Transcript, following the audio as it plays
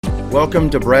Welcome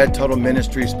to Brad Tuttle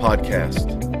Ministries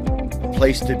podcast, a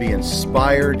place to be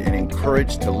inspired and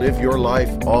encouraged to live your life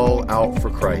all out for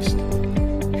Christ.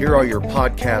 Here are your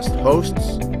podcast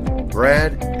hosts,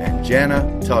 Brad and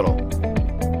Jana Tuttle.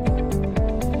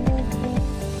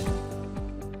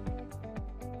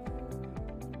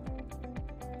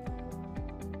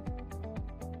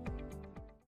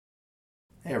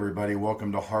 Hey everybody,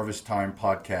 welcome to Harvest Time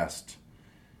Podcast.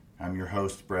 I'm your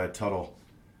host, Brad Tuttle.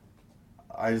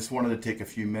 I just wanted to take a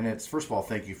few minutes. First of all,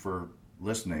 thank you for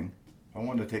listening. I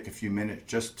wanted to take a few minutes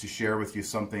just to share with you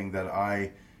something that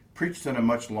I preached in a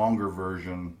much longer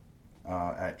version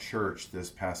at church this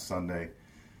past Sunday.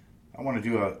 I want to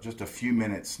do just a few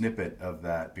minute snippet of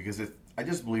that because I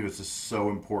just believe it's just so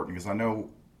important because I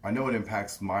know it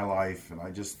impacts my life, and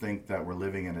I just think that we're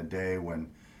living in a day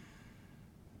when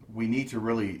we need to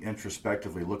really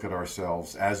introspectively look at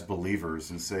ourselves as believers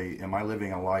and say, am I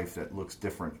living a life that looks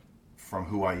different from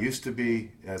who I used to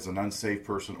be as an unsaved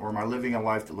person, or am I living a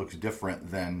life that looks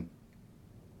different than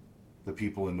the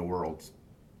people in the world,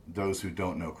 those who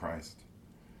don't know Christ?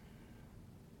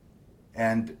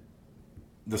 And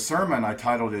the sermon, I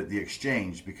titled it The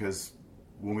Exchange, because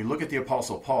when we look at the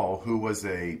Apostle Paul, who was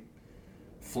a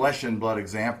flesh and blood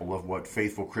example of what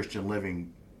faithful Christian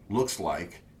living looks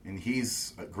like, and he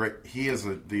is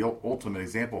the ultimate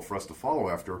example for us to follow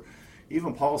after.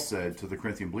 Even Paul said to the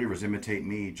Corinthian believers, imitate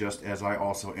me just as I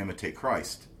also imitate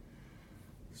Christ.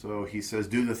 So he says,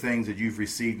 do the things that you've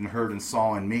received and heard and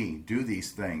saw in me. Do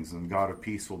these things, and God of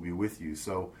peace will be with you.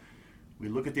 So we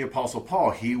look at the Apostle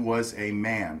Paul. He was a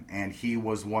man, and he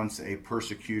was once a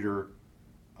persecutor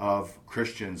of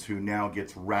Christians who now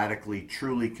gets radically,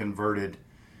 truly converted,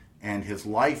 and his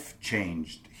life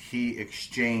changed. He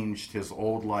exchanged his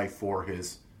old life for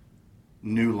his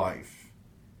new life.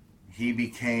 He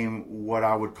became what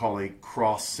I would call a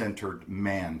cross-centered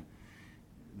man.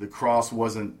 The cross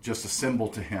wasn't just a symbol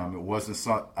to him. It wasn't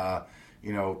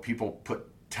people put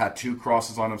tattoo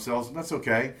crosses on themselves, and that's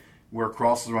okay. Wear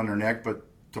crosses around their neck, but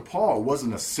to Paul, it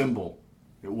wasn't a symbol.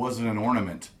 It wasn't an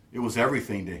ornament. It was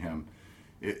everything to him.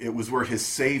 It was where his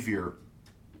Savior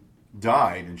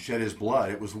died and shed his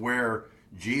blood. It was where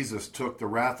Jesus took the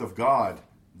wrath of God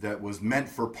that was meant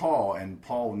for Paul, and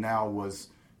Paul now was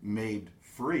made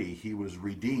free. He was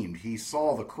redeemed. He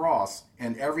saw the cross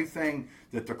and everything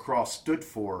that the cross stood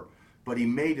for, but he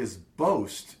made his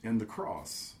boast in the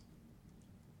cross.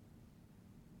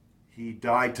 He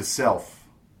died to self,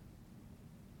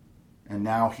 and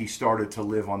now he started to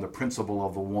live on the principle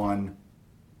of the one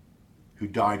who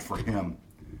died for him.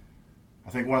 I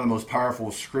think one of the most powerful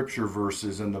scripture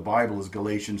verses in the Bible is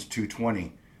Galatians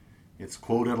 2:20. It's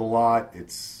quoted a lot,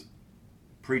 it's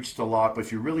preached a lot, but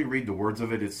if you really read the words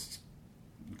of it, it's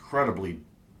incredibly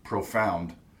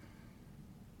profound.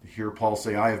 To hear Paul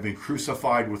say, I have been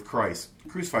crucified with Christ.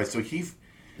 Crucified. So he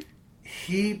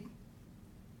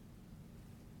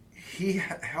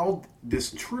held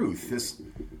this truth,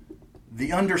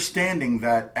 the understanding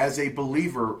that as a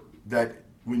believer, that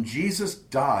when Jesus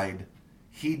died,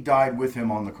 he died with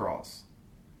him on the cross.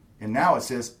 And now it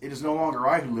says, it is no longer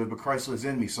I who live, but Christ lives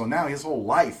in me. So now his whole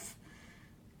life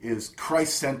is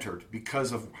Christ-centered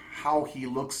because of how he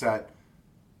looks at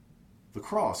the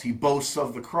cross. He boasts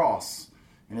of the cross.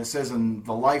 And it says, in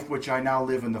the life which I now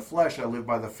live in the flesh, I live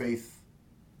by the faith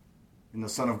in the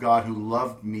Son of God who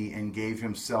loved me and gave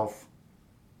himself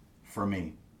for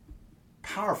me.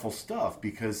 Powerful stuff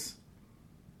because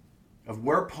of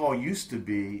where Paul used to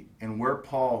be and where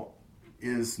Paul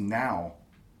is now.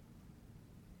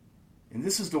 And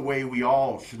this is the way we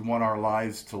all should want our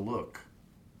lives to look.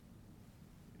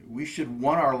 We should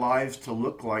want our lives to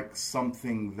look like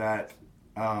something that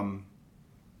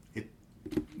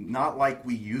not like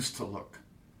we used to look.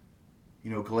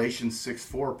 Galatians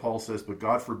 6:4, Paul says, but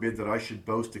God forbid that I should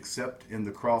boast except in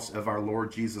the cross of our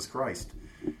Lord Jesus Christ,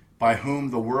 by whom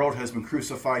the world has been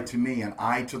crucified to me and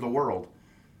I to the world.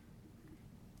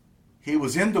 He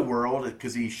was in the world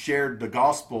because he shared the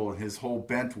gospel, and his whole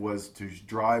bent was to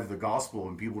drive the gospel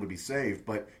and people to be saved,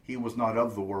 but he was not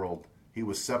of the world. He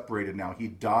was separated now. He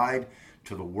died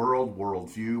to the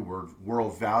worldview,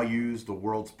 world values, the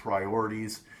world's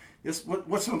priorities.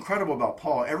 What's so incredible about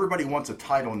Paul, everybody wants a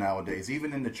title nowadays,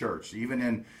 even in the church, even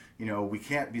in, we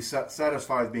can't be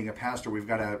satisfied with being a pastor. We've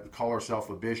got to call ourselves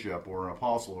a bishop or an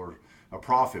apostle or a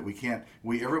prophet.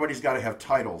 Everybody's got to have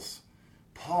titles.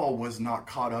 Paul was not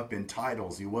caught up in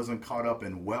titles. He wasn't caught up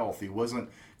in wealth. He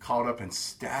wasn't caught up in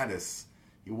status.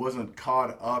 He wasn't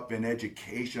caught up in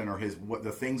education or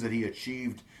the things that he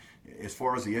achieved as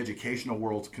far as the educational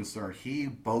world's concerned. He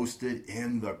boasted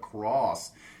in the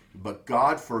cross. But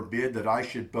God forbid that I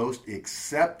should boast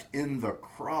except in the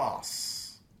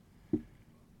cross.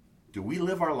 Do we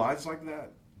live our lives like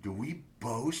that? Do we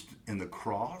boast in the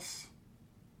cross?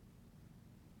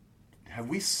 Have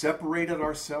we separated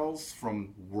ourselves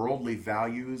from worldly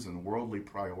values and worldly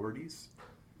priorities?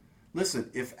 Listen,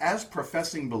 if as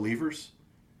professing believers,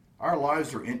 our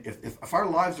lives are if our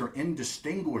lives are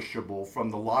indistinguishable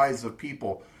from the lives of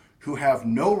people who have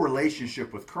no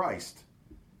relationship with Christ,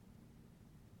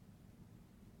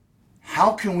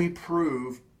 how can we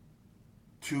prove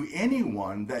to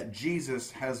anyone that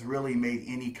Jesus has really made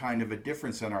any kind of a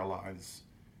difference in our lives?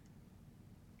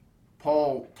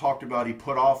 Paul talked about he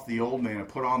put off the old man and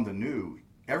put on the new.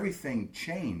 Everything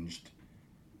changed.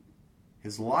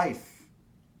 His life,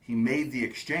 he made the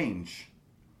exchange.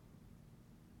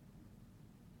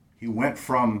 He went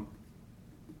from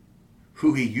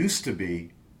who he used to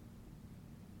be,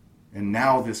 and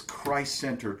now this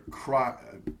Christ-centered,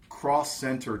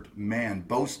 cross-centered man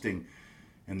boasting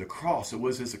in the cross. It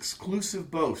was his exclusive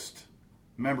boast.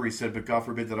 Remember, he said, but God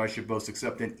forbid that I should boast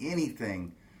except in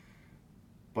anything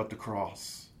but the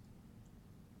cross.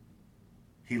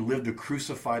 He lived a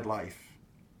crucified life.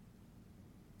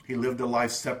 He lived a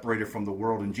life separated from the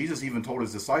world. And Jesus even told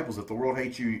his disciples, if the world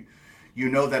hates you, you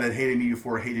know that it hated me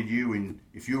before it hated you. And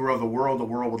if you were of the world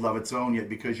would love its own. Yet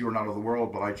because you are not of the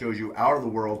world, but I chose you out of the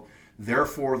world,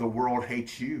 therefore the world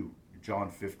hates you. John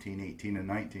 15, 18, and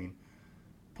 19.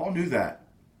 Paul knew that.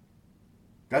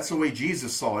 That's the way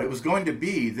Jesus saw it. It was going to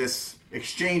be this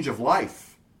exchange of life.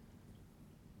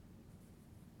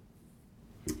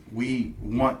 We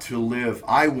want to live.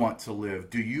 I want to live.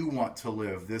 Do you want to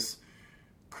live this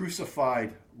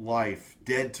crucified life,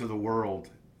 dead to the world?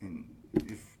 And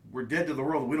if we're dead to the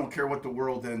world, we don't care what the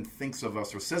world then thinks of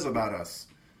us or says about us.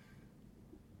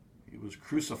 He was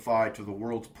crucified to the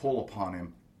world's pull upon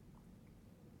him.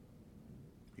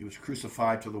 He was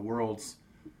crucified to the world's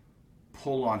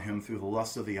pull on him through the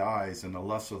lust of the eyes and the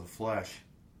lust of the flesh.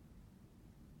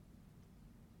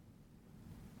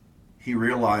 He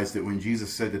realized that when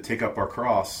Jesus said to take up our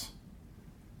cross,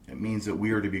 it means that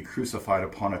we are to be crucified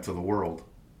upon it to the world.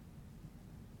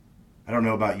 I don't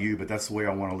know about you, but that's the way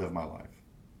I want to live my life.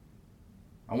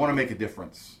 I want to make a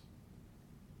difference.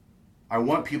 I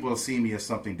want people to see me as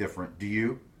something different. Do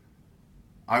you?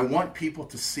 I want people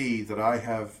to see that I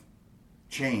have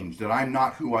changed, that I'm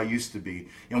not who I used to be.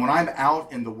 And when I'm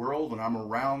out in the world and I'm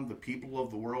around the people of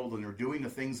the world and they're doing the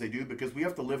things they do, because we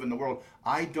have to live in the world,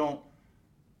 I don't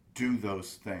do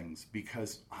those things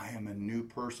because I am a new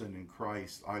person in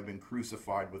Christ. I've been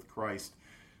crucified with Christ.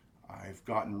 I've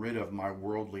gotten rid of my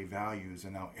worldly values,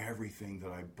 and now everything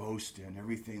that I boast in,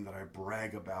 everything that I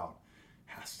brag about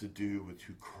has to do with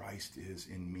who Christ is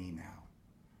in me now.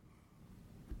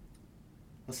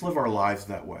 Let's live our lives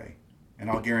that way. And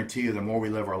I'll guarantee you, the more we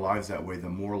live our lives that way, the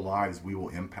more lives we will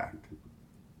impact.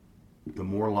 The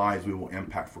more lives we will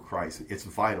impact for Christ. It's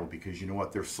vital because you know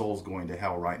what? Their soul's going to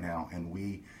hell right now. And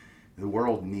the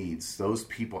world needs, those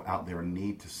people out there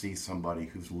need to see somebody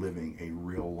who's living a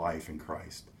real life in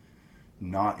Christ.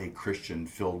 Not a Christian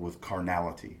filled with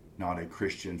carnality. Not a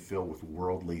Christian filled with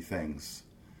worldly things.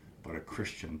 But a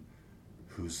Christian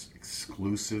whose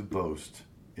exclusive boast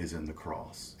is in the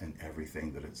cross and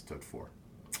everything that it stood for.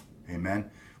 Amen.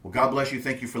 Well, God bless you.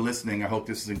 Thank you for listening. I hope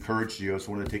this has encouraged you. I just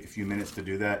wanted to take a few minutes to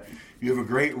do that. You have a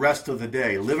great rest of the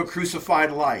day. Live a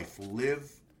crucified life.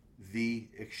 Live the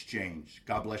exchange.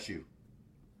 God bless you.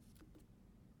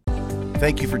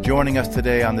 Thank you for joining us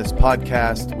today on this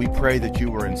podcast. We pray that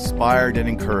you were inspired and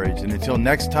encouraged. And until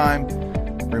next time,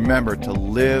 remember to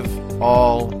live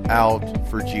all out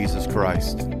for Jesus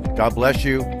Christ. God bless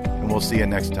you, and we'll see you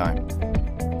next time.